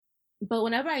But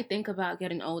whenever I think about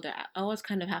getting older, I always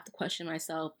kind of have to question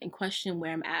myself and question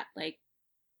where I'm at. Like,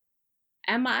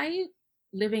 am I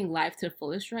living life to the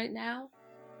fullest right now?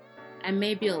 I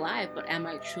may be alive, but am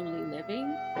I truly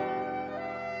living?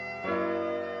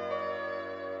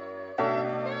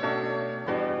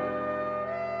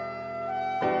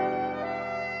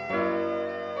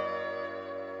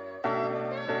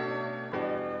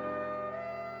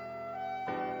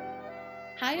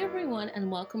 Hi, everyone,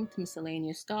 and welcome to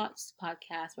Miscellaneous Thoughts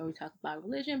podcast, where we talk about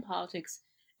religion, politics,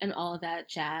 and all that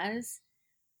jazz.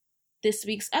 This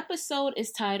week's episode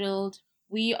is titled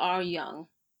 "We Are Young."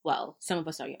 Well, some of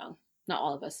us are young, not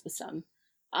all of us, but some.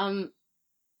 Um,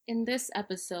 in this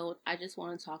episode, I just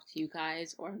want to talk to you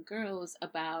guys or girls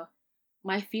about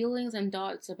my feelings and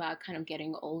thoughts about kind of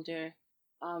getting older,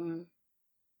 um,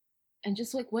 and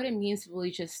just like what it means to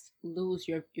really just lose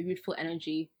your youthful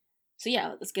energy. So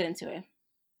yeah, let's get into it.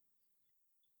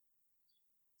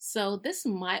 So this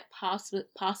might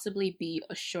possibly be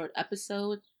a short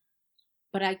episode,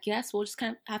 but I guess we'll just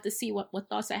kind of have to see what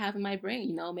thoughts I have in my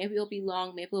brain. Maybe it'll be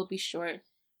long, maybe it'll be short,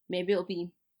 maybe it'll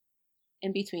be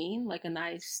in between, like a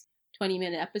nice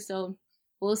 20-minute episode.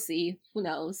 We'll see. Who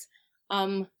knows?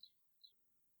 Um,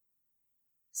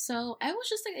 so I was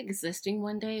just like existing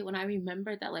one day when I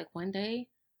remembered that like one day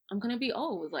I'm gonna be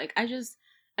old. Like I just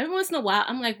every once in a while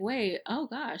I'm like, wait, oh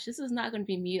gosh, this is not gonna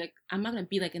be me. Like I'm not gonna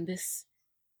be like in this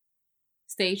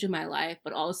stage of my life,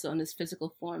 but also in this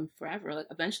physical form forever. Like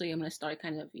eventually I'm gonna start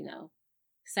kind of,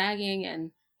 sagging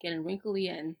and getting wrinkly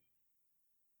and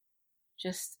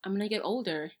just I'm gonna get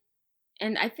older.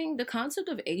 And I think the concept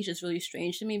of age is really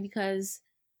strange to me because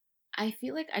I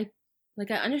feel like I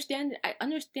understand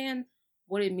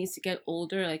what it means to get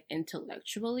older like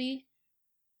intellectually,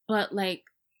 but like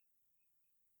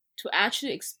to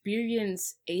actually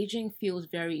experience aging feels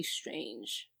very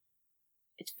strange.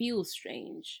 It feels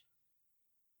strange.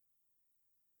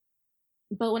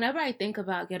 But whenever I think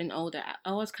about getting older, I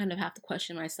always kind of have to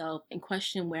question myself and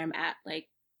question where I'm at. Like,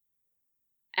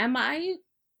 am I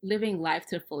living life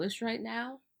to the fullest right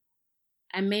now?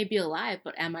 I may be alive,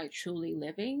 but am I truly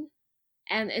living?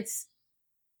 And it's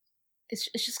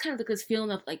just kind of like this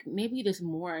feeling of like maybe there's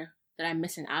more that I'm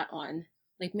missing out on.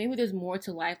 Like maybe there's more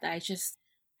to life that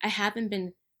I haven't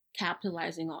been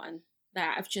capitalizing on.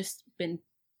 That I've just been,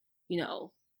 you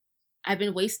know, I've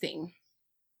been wasting.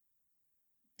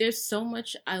 There's so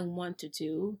much I want to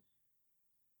do,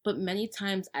 but many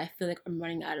times I feel like I'm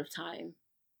running out of time.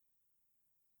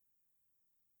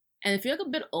 And if you're like a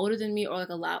bit older than me or like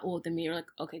a lot older than me, you're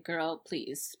like, okay, girl,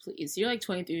 please, please. You're like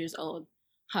 23 years old.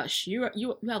 Hush, you have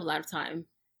a lot of time.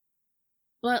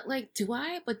 But like, do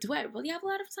I really have a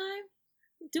lot of time?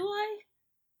 Do I?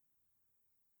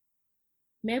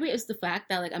 Maybe it's the fact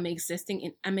that like I'm existing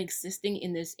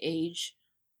in this age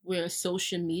where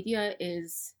social media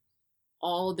is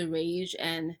all the rage,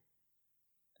 and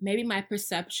maybe my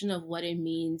perception of what it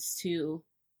means to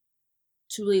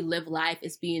really live life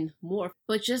is being more.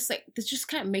 But just like this just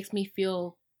kind of makes me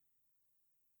feel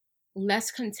less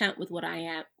content with what I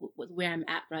am with where I'm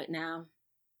at right now.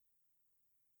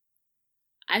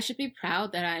 I should be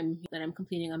proud that I'm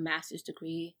completing a master's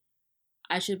degree.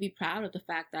 I should be proud of the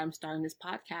fact that I'm starting this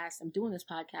podcast. I'm doing this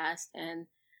podcast, and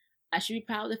I should be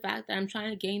proud of the fact that I'm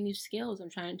trying to gain these skills. I'm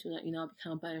trying to,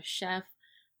 become a better chef.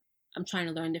 I'm trying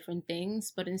to learn different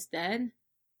things, but instead,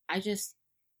 I just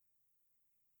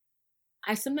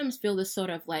I sometimes feel this sort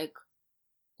of like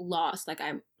lost, like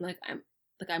I'm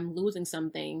losing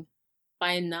something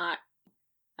by not,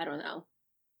 I don't know,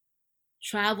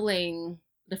 traveling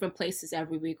different places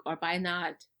every week, or by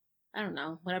not, I don't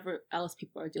know, whatever else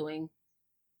people are doing.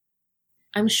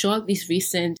 I'm sure these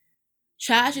recent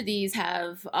tragedies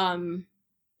have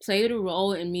played a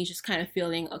role in me just kind of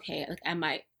feeling okay, like am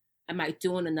I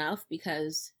doing enough?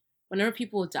 Because whenever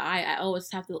people die, I always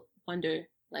have to wonder,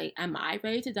 like, am I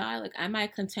ready to die? Like, am I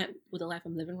content with the life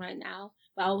I'm living right now?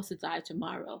 If I was to die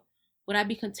tomorrow, would I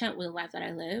be content with the life that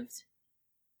I lived?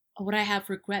 Or would I have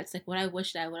regrets? Like, would I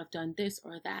wish that I would have done this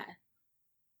or that?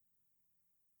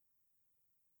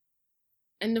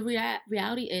 And the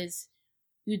reality is,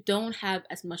 you don't have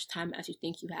as much time as you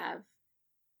think you have.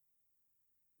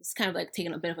 It's kind of like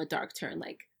taking a bit of a dark turn.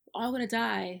 Like, oh, I'm gonna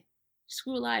die.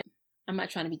 Screw life. I'm not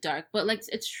trying to be dark, but like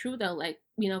it's true though. Like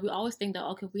we always think that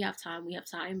okay, we have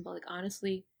time, but like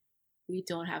honestly, we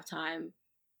don't have time.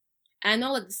 And I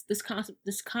know like this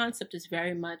concept is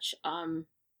very much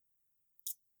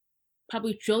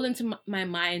probably drilled into my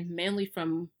mind mainly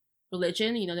from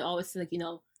religion. They always say like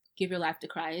give your life to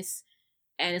Christ,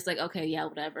 and it's like okay, yeah,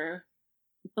 whatever.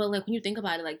 But like when you think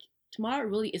about it, like tomorrow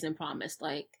really isn't promised.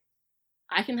 Like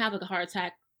I can have like a heart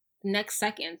attack next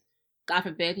second. God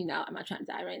forbid, I'm not trying to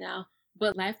die right now,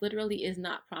 but life literally is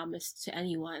not promised to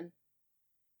anyone.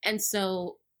 And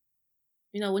so,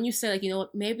 when you say like,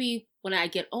 maybe when I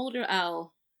get older, I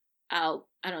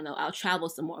don't know, I'll travel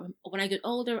some more. When I get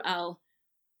older, I'll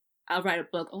write a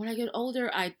book. Or when I get older,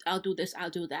 I'll do this, I'll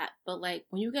do that. But like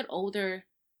when you get older,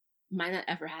 might not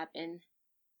ever happen.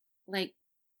 Like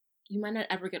you might not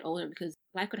ever get older because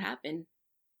life could happen.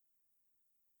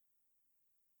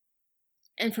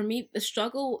 And for me,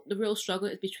 the real struggle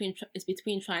is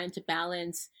between trying to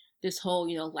balance this whole,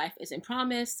 life isn't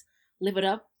promised, live it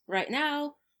up right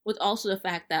now, with also the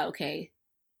fact that okay,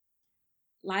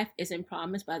 life isn't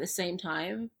promised, but at the same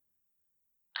time,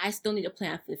 I still need to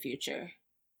plan for the future.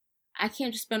 I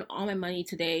can't just spend all my money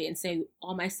today and say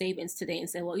all my savings today and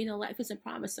say, well, life isn't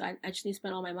promised, so I just need to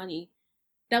spend all my money.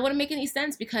 That wouldn't make any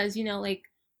sense because, like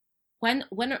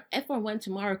if or when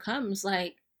tomorrow comes,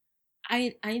 like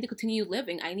I need to continue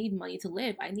living. I need money to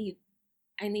live. I need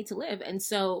to live. And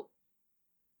so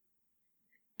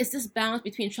it's this balance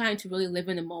between trying to really live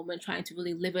in the moment, trying to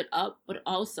really live it up, but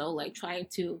also like trying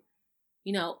to,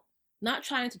 not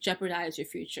trying to jeopardize your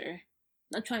future,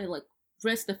 not trying to like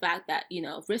risk the fact that,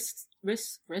 risk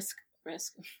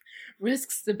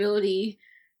risk stability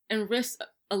and risk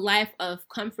a life of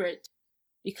comfort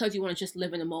because you want to just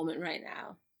live in the moment right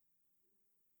now.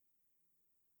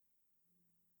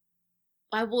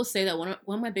 I will say that one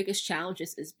of my biggest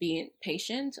challenges is being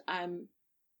patient. I'm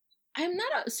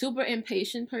not a super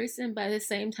impatient person, but at the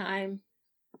same time,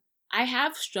 I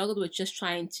have struggled with just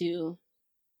trying to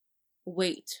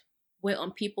wait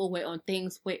on people, wait on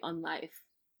things, wait on life.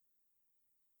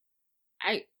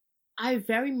 I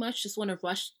very much just want to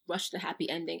rush the happy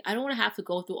ending. I don't want to have to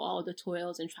go through all the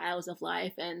toils and trials of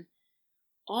life and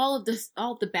all of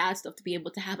the bad stuff to be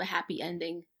able to have a happy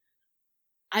ending.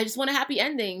 I just want a happy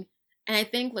ending. And I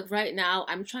think like right now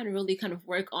I'm trying to really kind of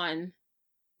work on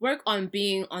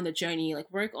being on the journey,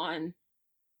 like work on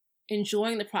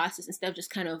enjoying the process instead of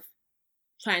just kind of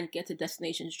trying to get to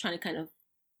destination, just trying to kind of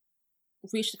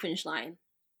reach the finish line.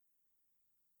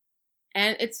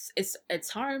 And it's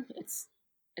hard. It's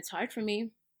hard for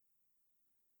me.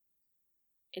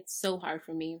 It's so hard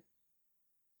for me.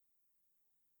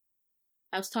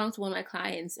 I was talking to one of my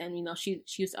clients and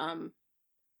she's a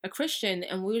Christian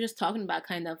and we were just talking about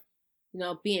kind of,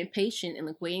 being patient and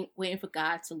like waiting for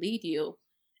God to lead you.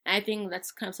 And I think that's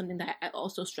kind of something that I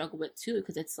also struggle with too,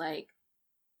 because it's like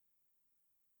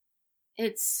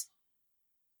it's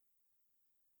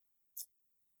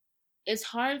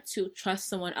hard to trust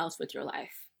someone else with your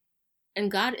life. And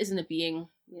God isn't a being,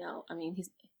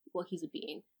 he's a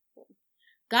being.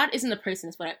 God isn't a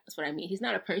person, that's what I mean. He's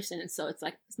not a person, and so it's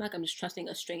not like I'm just trusting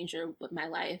a stranger with my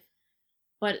life.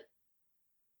 But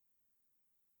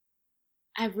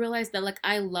I've realized that like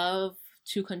I love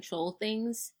to control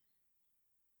things.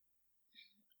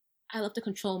 I love to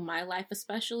control my life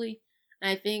especially.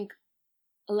 And I think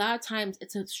a lot of times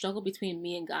it's a struggle between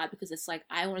me and God because it's like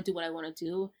I want to do what I want to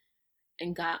do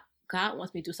and God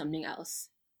wants me to do something else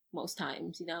most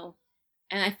times, And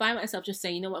I find myself just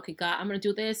saying, what, okay, God, I'm gonna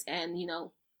do this, and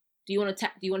do you want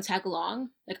to tag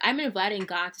along? Like I'm inviting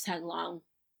God to tag along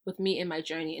with me in my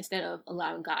journey instead of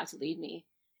allowing God to lead me.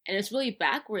 And it's really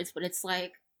backwards, but it's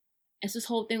like it's this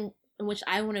whole thing in which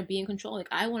I want to be in control. Like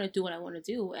I want to do what I want to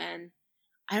do, and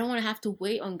I don't want to have to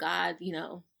wait on God,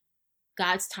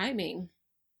 God's timing.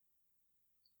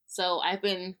 So I've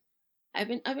been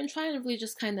trying to really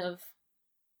just kind of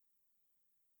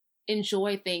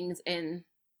enjoy things and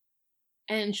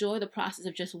enjoy the process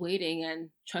of just waiting and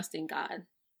trusting God.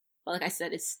 But like I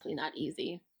said, it's really not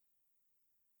easy.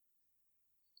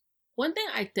 One thing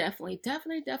I definitely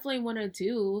want to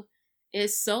do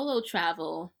is solo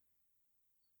travel.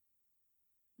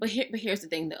 But here's the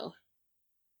thing though.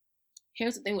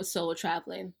 Here's the thing with solo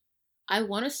traveling. I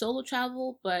want to solo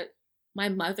travel, but my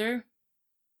mother,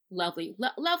 lovely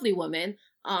woman,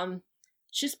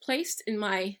 she's placed in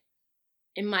my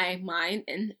mind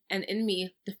and in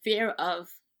me the fear of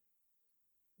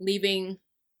leaving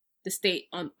the state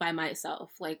by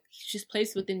myself. Like she's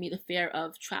placed within me the fear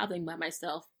of traveling by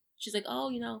myself. She's like,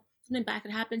 oh, something bad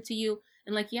could happen to you,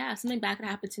 and like, yeah, something bad could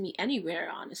happen to me anywhere.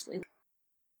 Honestly,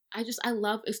 I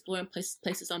love exploring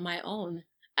places on my own.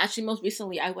 Actually, most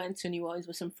recently, I went to New Orleans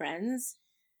with some friends,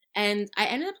 and I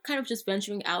ended up kind of just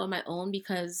venturing out on my own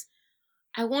because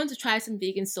I wanted to try some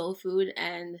vegan soul food,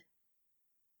 and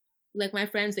like my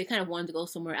friends, they kind of wanted to go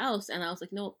somewhere else, and I was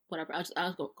like, no, whatever,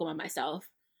 I'll go by myself.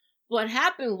 What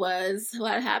happened was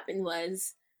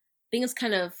things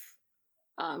kind of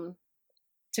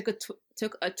took a turn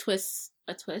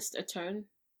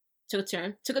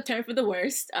for the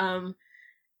worst.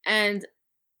 And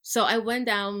So I went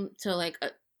down to like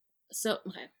a so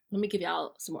okay, let me give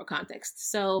y'all some more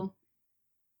context. So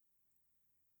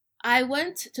I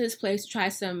went to this place to try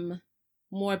some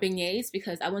more beignets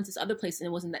because I went to this other place and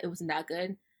it wasn't that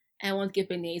good. And I wanted to give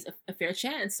beignets a fair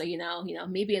chance. So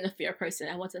me being a fair person,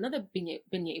 I went to another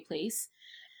beignet place.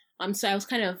 So I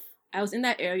was in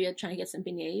that area trying to get some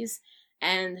beignets,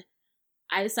 and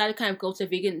I decided to kind of go to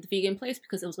the vegan place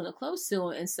because it was going to close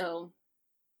soon. And so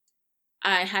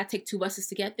I had to take two buses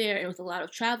to get there, and it was a lot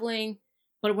of traveling.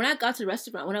 But when I got to the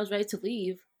restaurant, when I was ready to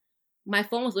leave, my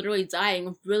phone was literally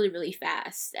dying really, really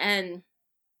fast. And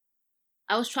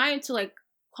I was trying to like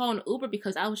call an Uber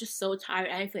because I was just so tired.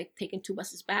 I didn't feel like taking two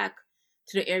buses back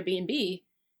to the Airbnb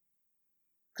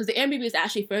because the Airbnb is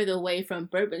actually further away from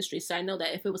Bourbon Street. So I know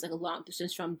that if it was like a long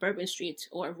distance from Bourbon Street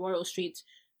or Royal Street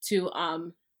to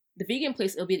the vegan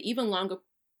place, it'll be even longer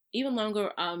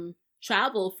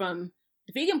travel from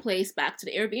the vegan place back to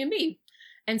the Airbnb.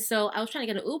 And so I was trying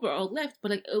to get an Uber or Lyft,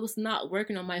 but like it was not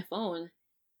working on my phone.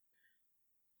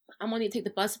 I'm gonna need to take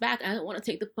the bus back. I don't want to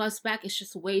take the bus back. It's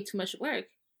just way too much work.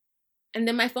 And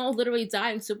then my phone was literally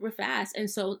dying super fast. And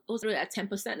so it was literally at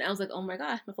 10%. And I was like, oh my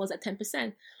gosh, my phone's at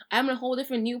 10%. I'm in a whole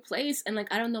different new place. And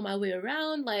like, I don't know my way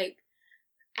around. Like,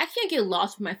 I can't get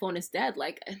lost when my phone is dead.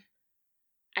 Like,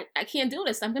 I can't do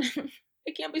this. I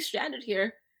can't be stranded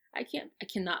here. I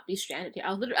cannot be stranded here.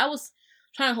 I was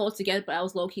trying to hold it together, but I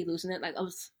was low key losing it. Like, I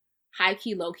was high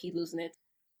key, low key losing it.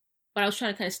 But I was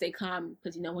trying to kind of stay calm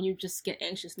because, when you just get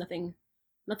anxious, nothing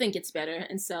gets better.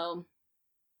 And so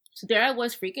there I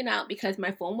was freaking out because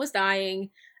my phone was dying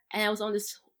and I was on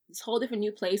this whole different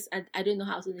new place. I didn't know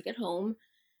how I was going to get home.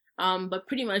 But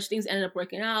pretty much things ended up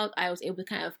working out. I was able to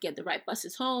kind of get the right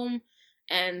buses home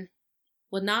and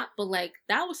whatnot. But like,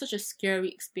 that was such a scary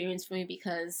experience for me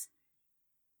because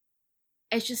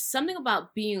it's just something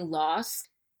about being lost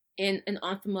in an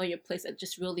unfamiliar place that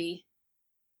just really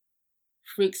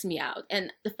freaks me out.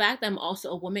 And the fact that I'm also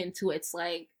a woman too, it's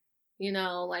like,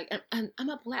 like I'm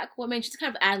a black woman. Just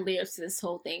kind of add layers to this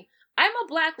whole thing. I'm a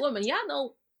black woman. Y'all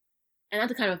know, and not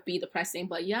to kind of be depressing,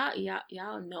 but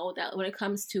y'all know that when it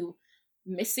comes to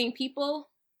missing people,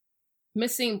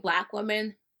 missing black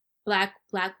women, black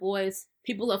boys,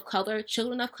 people of color,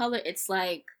 children of color, it's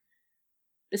like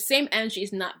the same energy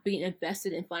is not being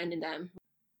invested in finding them.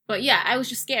 But yeah, I was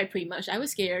just scared pretty much. I was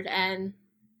scared and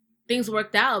things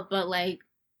worked out, but like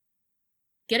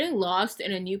getting lost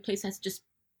in a new place has just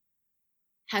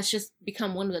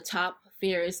become one of the top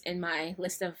fears in my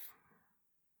list of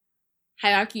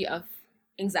hierarchy of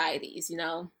anxieties,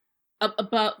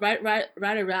 about right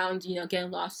around, getting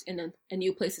lost in a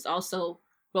new place is also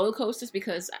roller coasters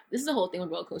because this is the whole thing with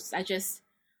roller coasters.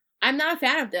 I'm not a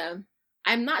fan of them.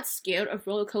 I'm not scared of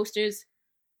roller coasters.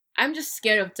 I'm just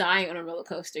scared of dying on a roller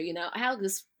coaster, I have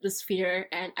this fear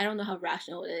and I don't know how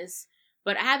rational it is,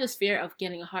 but I have this fear of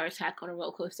getting a heart attack on a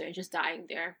roller coaster and just dying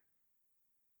there.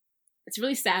 It's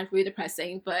really sad, really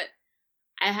depressing, but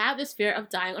I have this fear of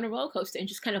dying on a roller coaster and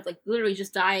just kind of like literally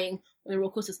just dying when the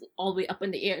roller coaster is all the way up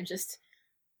in the air and just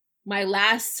my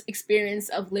last experience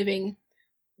of living,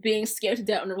 being scared to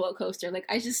death on a roller coaster. Like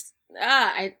I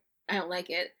don't like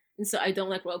it. And so I don't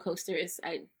like roller coasters.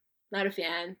 I'm not a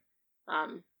fan.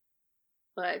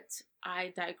 But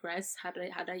I digress. How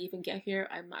did I even get here?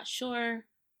 I'm not sure.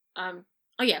 Oh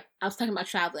yeah, I was talking about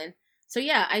traveling. So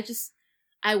yeah,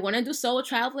 I want to do solo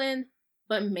traveling,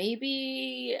 but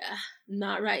maybe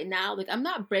not right now. Like I'm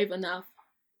not brave enough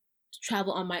to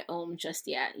travel on my own just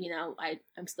yet.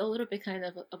 I'm still a little bit kind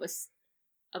of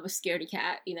a scaredy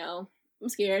cat. I'm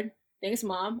scared. Thanks,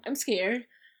 Mom. I'm scared.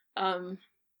 But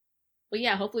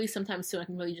yeah, hopefully sometime soon I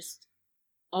can really just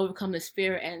overcome this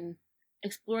fear and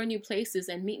explore new places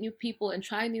and meet new people and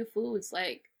try new foods.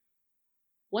 Like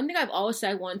one thing I've always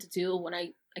said I wanted to do when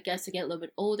I guess I get a little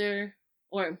bit older,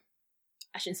 or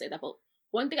I shouldn't say that, but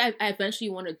one thing I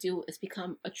eventually want to do is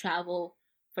become a travel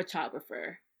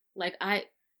photographer. Like I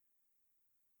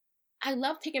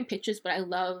love taking pictures, but I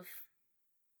love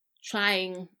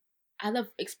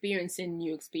experiencing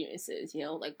new experiences,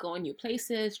 like going new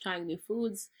places, trying new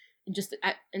foods,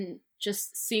 and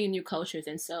just seeing new cultures.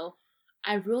 And so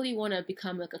I really want to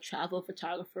become like a travel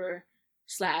photographer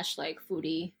slash like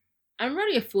foodie. I'm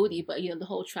already a foodie, but the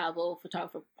whole travel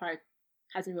photographer part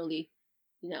hasn't really,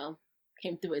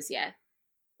 came through as yet.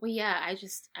 But yeah, I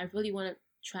really want to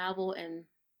travel and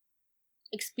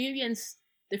experience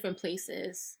different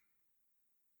places.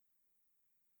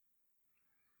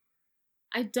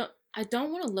 I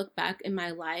don't want to look back in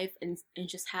my life and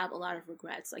just have a lot of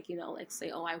regrets. Like, like say,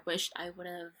 oh, I wished I would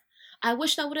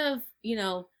have,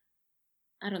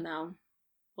 I don't know.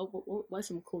 What's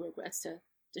some cool regrets to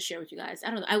to share with you guys.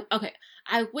 I don't know. Okay.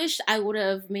 I wish I would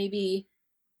have maybe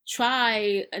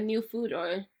try a new food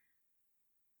or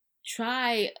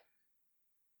try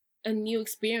a new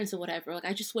experience or whatever. Like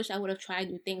I just wish I would have tried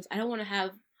new things. I don't want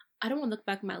to look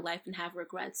back in my life and have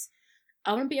regrets.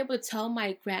 I want to be able to tell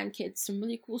my grandkids some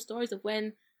really cool stories of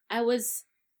when I was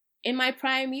in my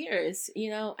prime years.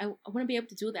 I want to be able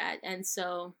to do that. And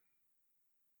so,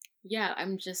 yeah,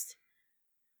 I'm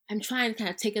trying to kind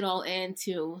of take it all in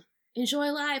to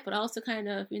enjoy life, but also kind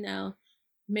of,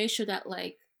 make sure that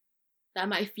that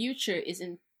my future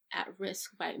isn't at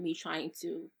risk by me trying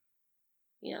to,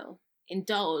 you know,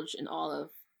 indulge in all of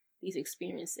these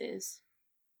experiences.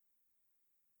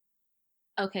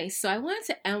 Okay, so I wanted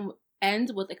to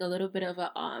end with like a little bit of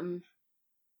a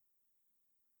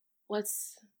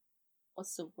what's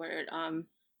the word? Not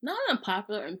an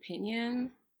unpopular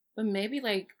opinion, but maybe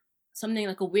like something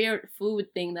like a weird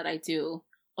food thing that I do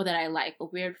or that I like, a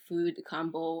weird food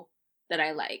combo that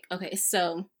I like. Okay,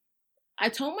 so I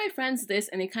told my friends this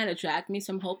and they kind of dragged me,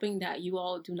 so I'm hoping that you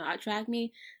all do not drag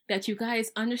me, that you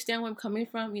guys understand where I'm coming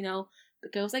from, the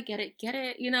girls that get it,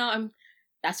 I'm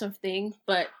that sort of thing.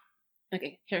 But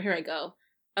okay, here I go.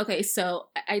 Okay, so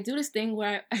I do this thing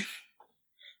where I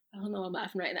don't know why I'm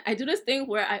laughing right now. I do this thing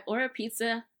where I order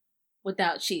pizza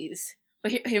without cheese.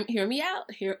 But hear me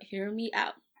out. Hear me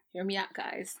out. Hear me out,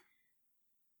 guys.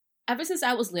 Ever since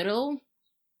I was little,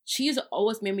 cheese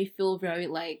always made me feel very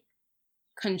like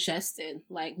congested.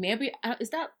 Like maybe is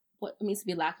that what it means to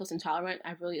be lactose intolerant?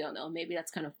 I really don't know. Maybe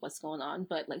that's kind of what's going on.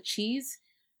 But like cheese,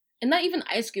 and not even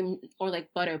ice cream or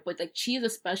like butter, but like cheese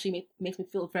especially makes me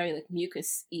feel very like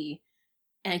mucus-y,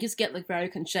 and I just get like very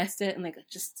congested and like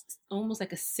just almost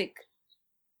like a sick,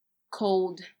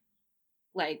 cold,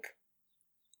 like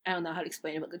I don't know how to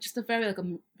explain it, but just a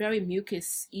very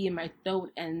mucus-y in my throat,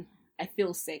 and I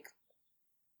feel sick.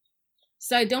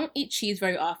 So I don't eat cheese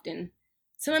very often.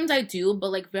 Sometimes I do,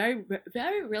 but like very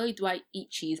rarely do I eat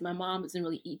cheese. My mom doesn't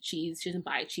really eat cheese; she doesn't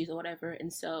buy cheese or whatever,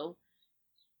 and so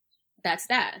that's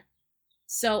that.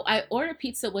 So I order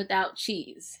pizza without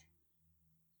cheese.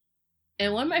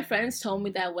 And one of my friends told me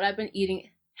that what I've been eating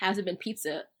hasn't been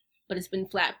pizza, but it's been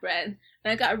flatbread. And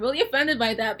I got really offended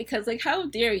by that because, like, how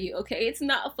dare you, okay? It's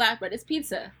not a flatbread, it's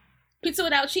pizza. Pizza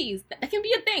without cheese. That can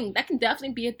be a thing. That can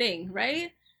definitely be a thing,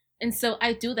 right? And so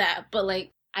I do that, but,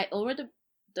 like, I order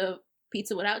the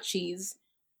pizza without cheese,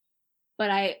 but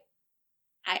I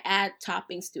add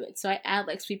toppings to it. So I add,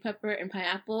 like, sweet pepper and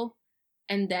pineapple,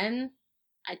 and then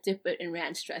I dip it in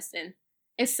ranch dressing.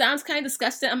 It sounds kind of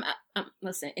disgusting.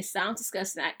 Listen, it sounds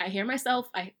disgusting. I hear myself.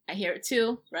 I hear it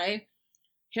too, right?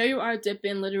 Here you are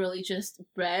dipping literally just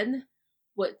bread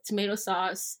with tomato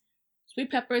sauce, sweet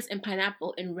peppers, and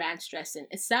pineapple in ranch dressing.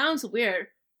 It sounds weird,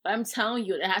 but I'm telling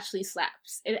you, it actually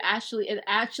slaps. It actually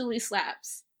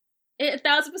slaps. It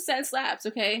 1,000% slaps.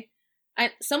 Okay,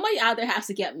 somebody out there has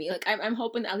to get me. Like I'm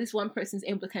hoping at least one person's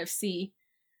able to kind of see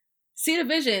the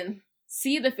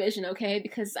vision, okay?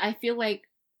 Because I feel like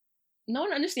no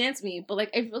one understands me, but like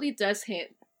it really does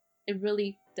hit. It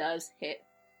really does hit.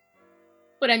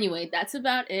 But anyway, that's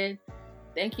about it.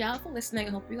 Thank y'all for listening.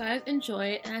 I hope you guys enjoy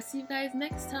it, and I'll see you guys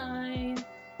next time.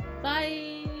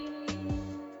 Bye.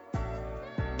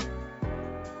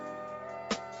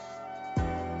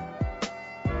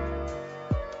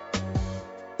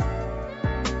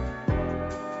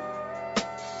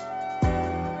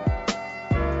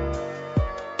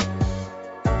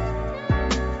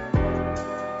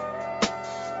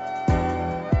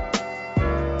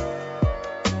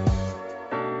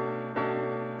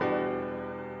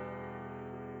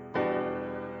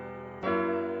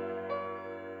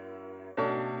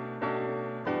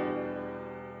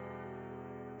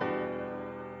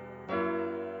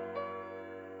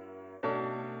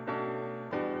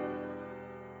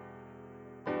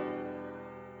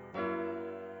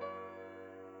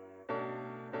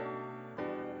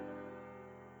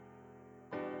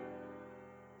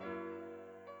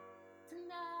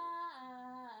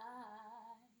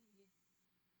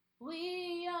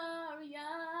 We are young,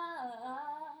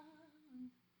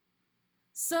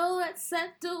 so let's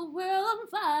set the world on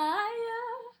fire.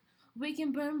 We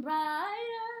can burn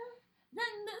brighter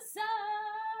than the sun.